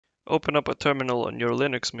Open up a terminal on your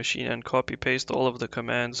Linux machine and copy-paste all of the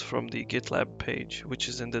commands from the GitLab page, which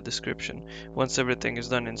is in the description. Once everything is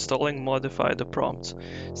done installing, modify the prompts.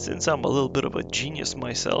 Since I'm a little bit of a genius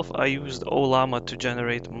myself, I used Ollama to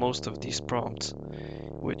generate most of these prompts,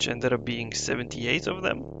 which ended up being 78 of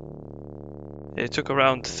them. It took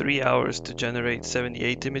around 3 hours to generate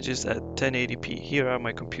 78 images at 1080p. Here are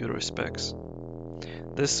my computer specs.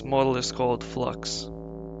 This model is called Flux.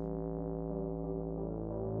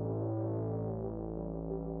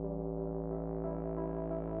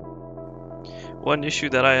 One issue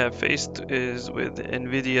that I have faced is with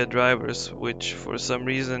NVIDIA drivers, which for some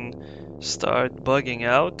reason start bugging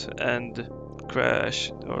out and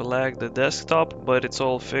crash or lag the desktop, but it's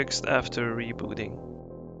all fixed after rebooting.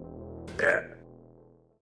 Yeah.